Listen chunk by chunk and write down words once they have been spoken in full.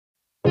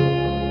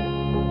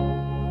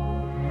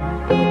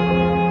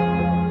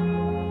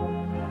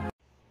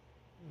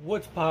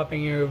What's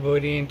popping,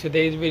 everybody? In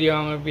today's video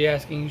I'm going to be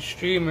asking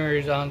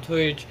streamers on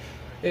Twitch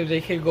if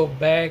they could go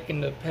back in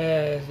the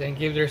past and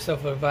give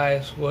themselves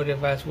advice. What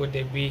advice would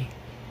they be?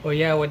 Well,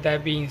 yeah, with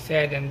that being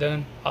said and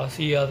done, I'll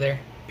see y'all there.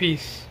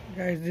 Peace.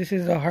 Guys, this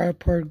is the hard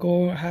part,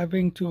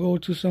 having to go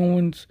to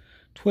someone's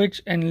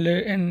Twitch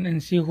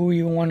and see who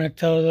you want to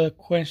tell the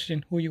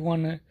question, who you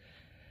want to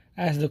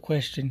ask the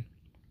question.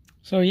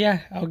 So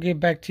yeah, I'll get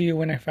back to you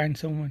when I find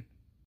someone.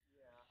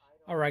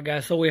 Alright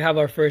guys, so we have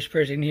our first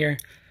person here.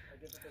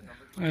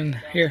 And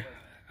here,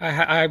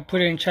 I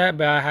put it in chat,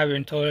 but I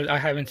haven't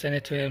sent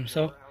it to him,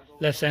 so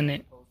let's send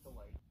it. If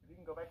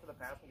you can go back to the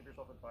past and give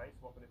yourself advice,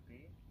 what would it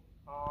be?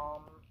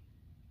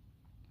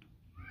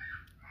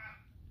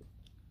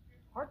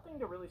 Hard thing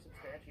to really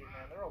substantiate,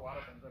 man. There are a lot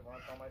of things I want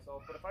to tell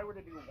myself, but if I were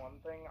to do one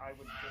thing, I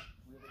would just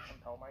really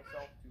compel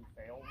myself to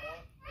fail more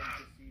and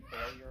to see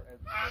failure as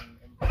an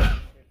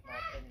important, if not,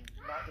 and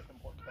not just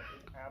important, but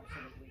an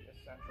absolutely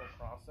essential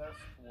process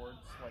towards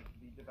like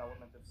the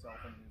development of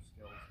self and new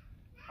skills.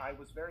 I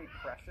was very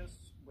precious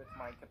with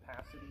my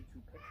capacity to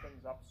pick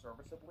things up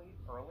serviceably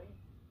early,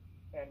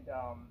 and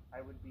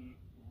I would be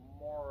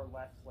more or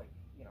less like,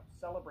 you know,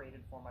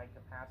 celebrated for my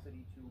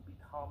capacity to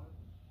become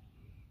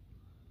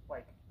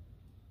like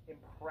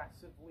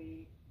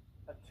impressively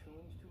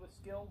attuned to a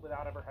skill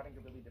without ever having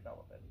to really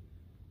develop it.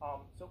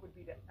 So it would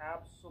be to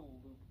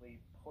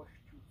absolutely push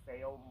to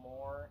fail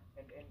more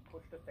and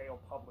push to fail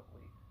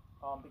publicly,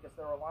 because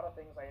there are a lot of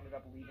things I ended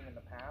up leaving in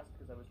the past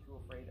because I was too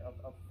afraid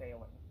of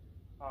failing.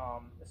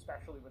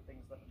 Especially with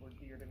things that were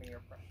dear to me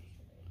or precious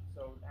to me.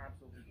 So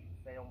absolutely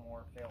fail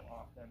more, fail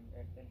often,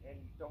 and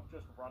don't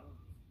just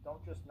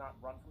not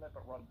run from it,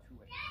 but run to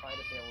it. Try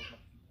to fail as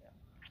much as you can.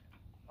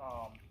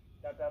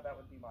 That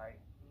would be my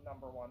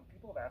number one.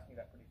 People have asked me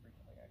that pretty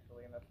frequently,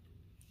 actually, and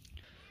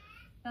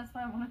that's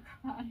why I want to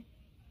cry.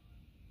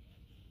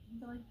 I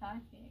feel like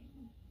packing.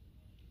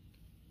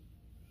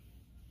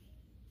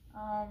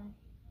 I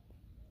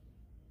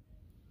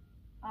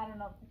don't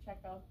know,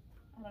 Pacheco.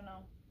 I don't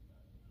know.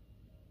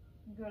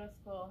 Go to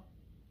school,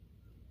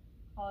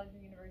 college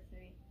or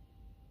university.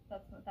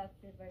 That's the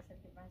advice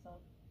I'd give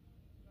myself.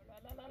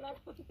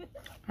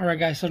 Alright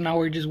guys, so now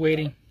we're just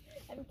waiting.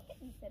 I'm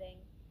kitten sitting.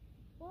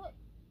 Well,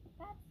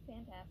 that's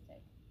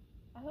fantastic.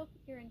 I hope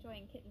you're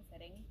enjoying kitten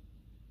sitting.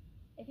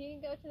 If you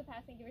can go to the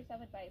past and give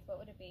yourself advice, what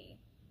would it be?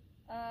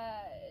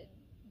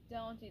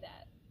 Don't do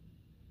that.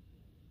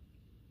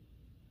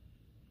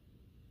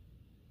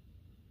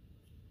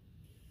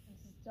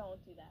 Just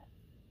don't do that.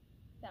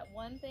 That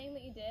one thing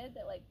that you did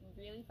that like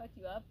really fucked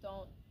you up,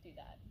 don't do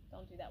that.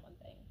 Don't do that one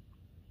thing.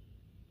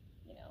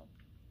 You know.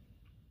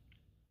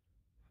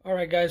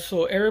 Alright guys,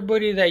 so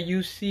everybody that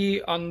you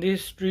see on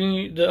this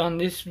stream, on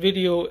this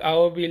video, I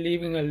will be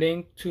leaving a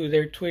link to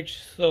their Twitch,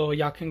 so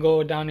y'all can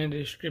go down in the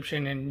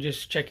description and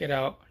just check it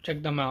out.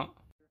 Check them out.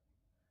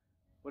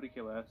 What did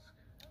Kayla ask?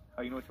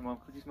 How you know what your mom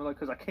coochie smell like?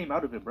 Because I came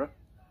out of it, bruh.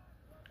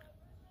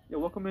 Yo,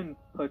 welcome in,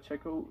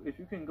 Pacheco. If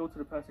you can go to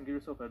the past and give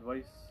yourself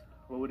advice,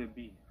 what would it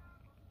be?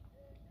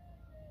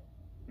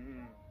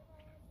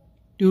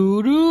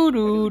 Do do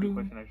do That's a good do.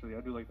 question, actually.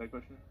 I do like that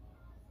question.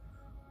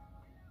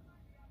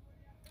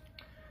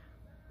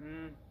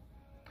 You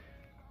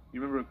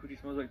remember what coochie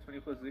smells like 20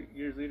 plus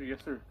years later? Yes,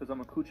 sir. Because I'm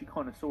a coochie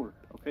connoisseur.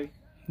 Okay.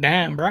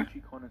 Damn, bruh.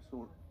 Coochie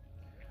connoisseur.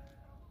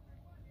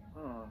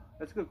 Oh,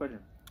 that's a good question.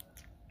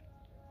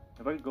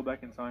 If I could go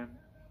back in time,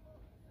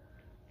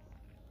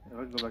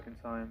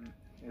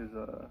 is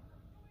no,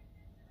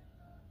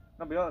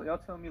 but y'all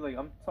telling me like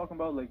I'm talking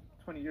about like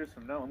 20 years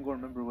from now. I'm gonna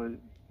remember what.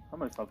 I'm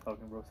gonna stop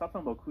talking, bro. Stop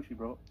talking about coochie,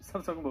 bro.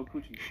 Stop talking about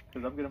coochie,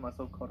 because I'm getting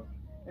myself caught up.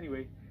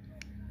 Anyway,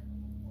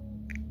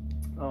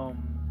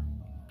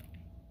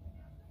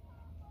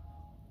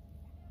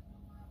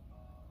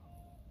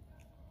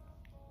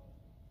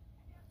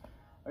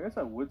 I guess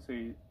I would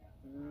say,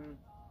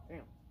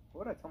 damn,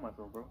 what would I tell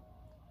myself, bro?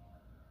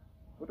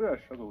 What did I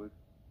struggle with?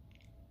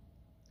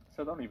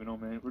 So I don't even know,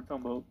 man. We're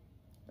talking about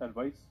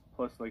advice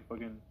plus like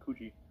fucking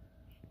coochie.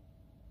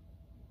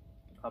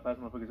 I'll pass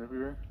motherfuckers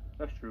everywhere.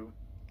 That's true.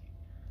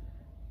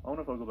 I don't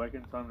know if I'll go back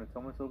in time to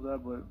tell myself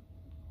that, but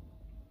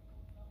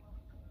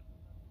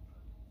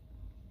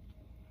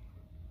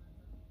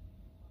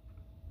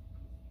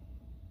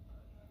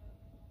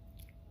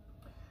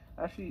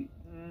actually,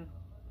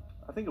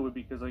 I think it would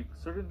be because like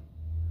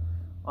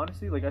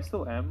honestly, like I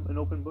still am an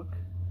open book.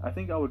 I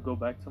think I would go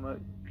back to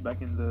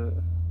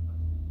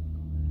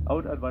I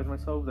would advise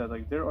myself that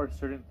like there are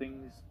certain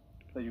things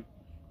that you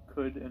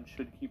could and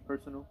should keep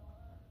personal.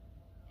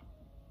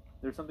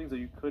 There's some things that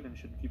you could and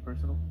should keep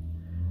personal.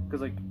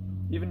 Because like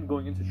even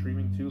going into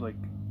streaming too, like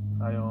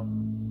I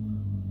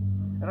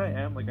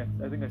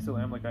think I still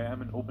am like I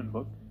am an open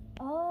book.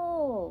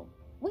 Oh,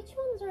 which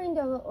ones are in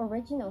the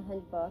original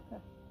handbook?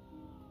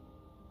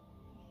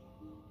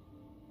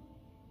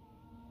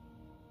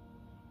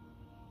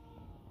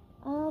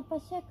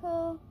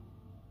 Pacheco,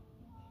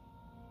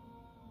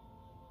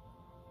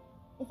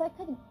 if I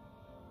could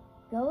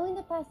go in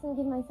the past and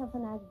give myself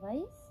an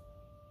advice,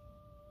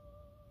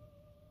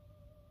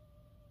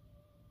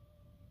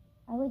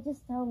 I would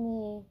just tell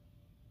me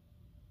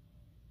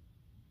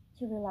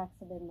to relax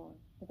a bit more,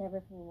 that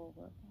everything will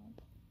work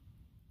out.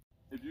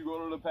 If you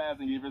go to the past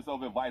and give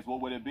yourself advice,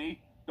 what would it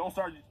be? Don't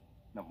start.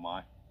 Never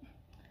mind.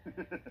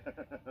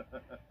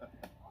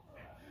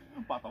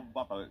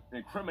 about to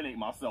incriminate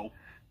myself.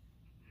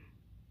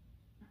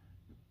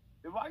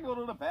 If I go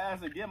to the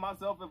past and give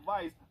myself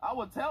advice, I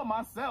would tell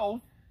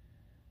myself,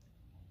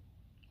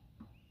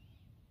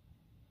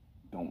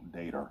 don't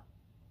date her.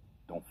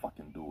 Don't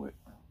fucking do it.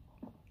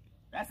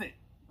 That's it.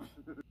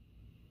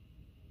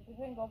 If you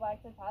can go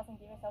back to the past and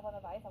give yourself an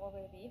advice, what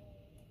would it be?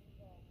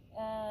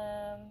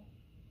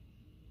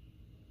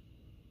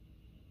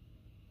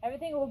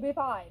 Everything will be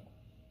fine.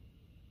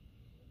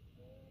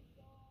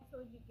 So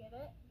would you get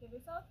it? Give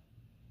yourself?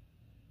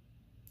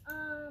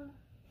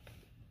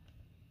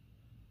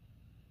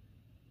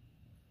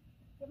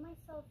 Give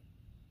myself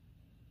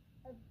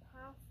a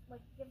past,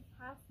 give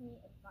past me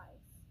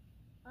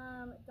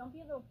advice. Don't be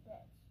a little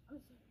bitch.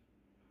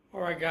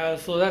 Alright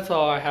guys, so that's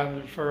all I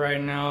have for right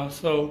now.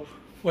 So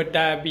with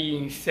that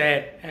being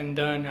said and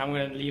done, I'm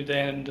going to leave the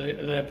end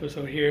of the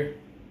episode here.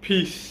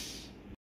 Peace.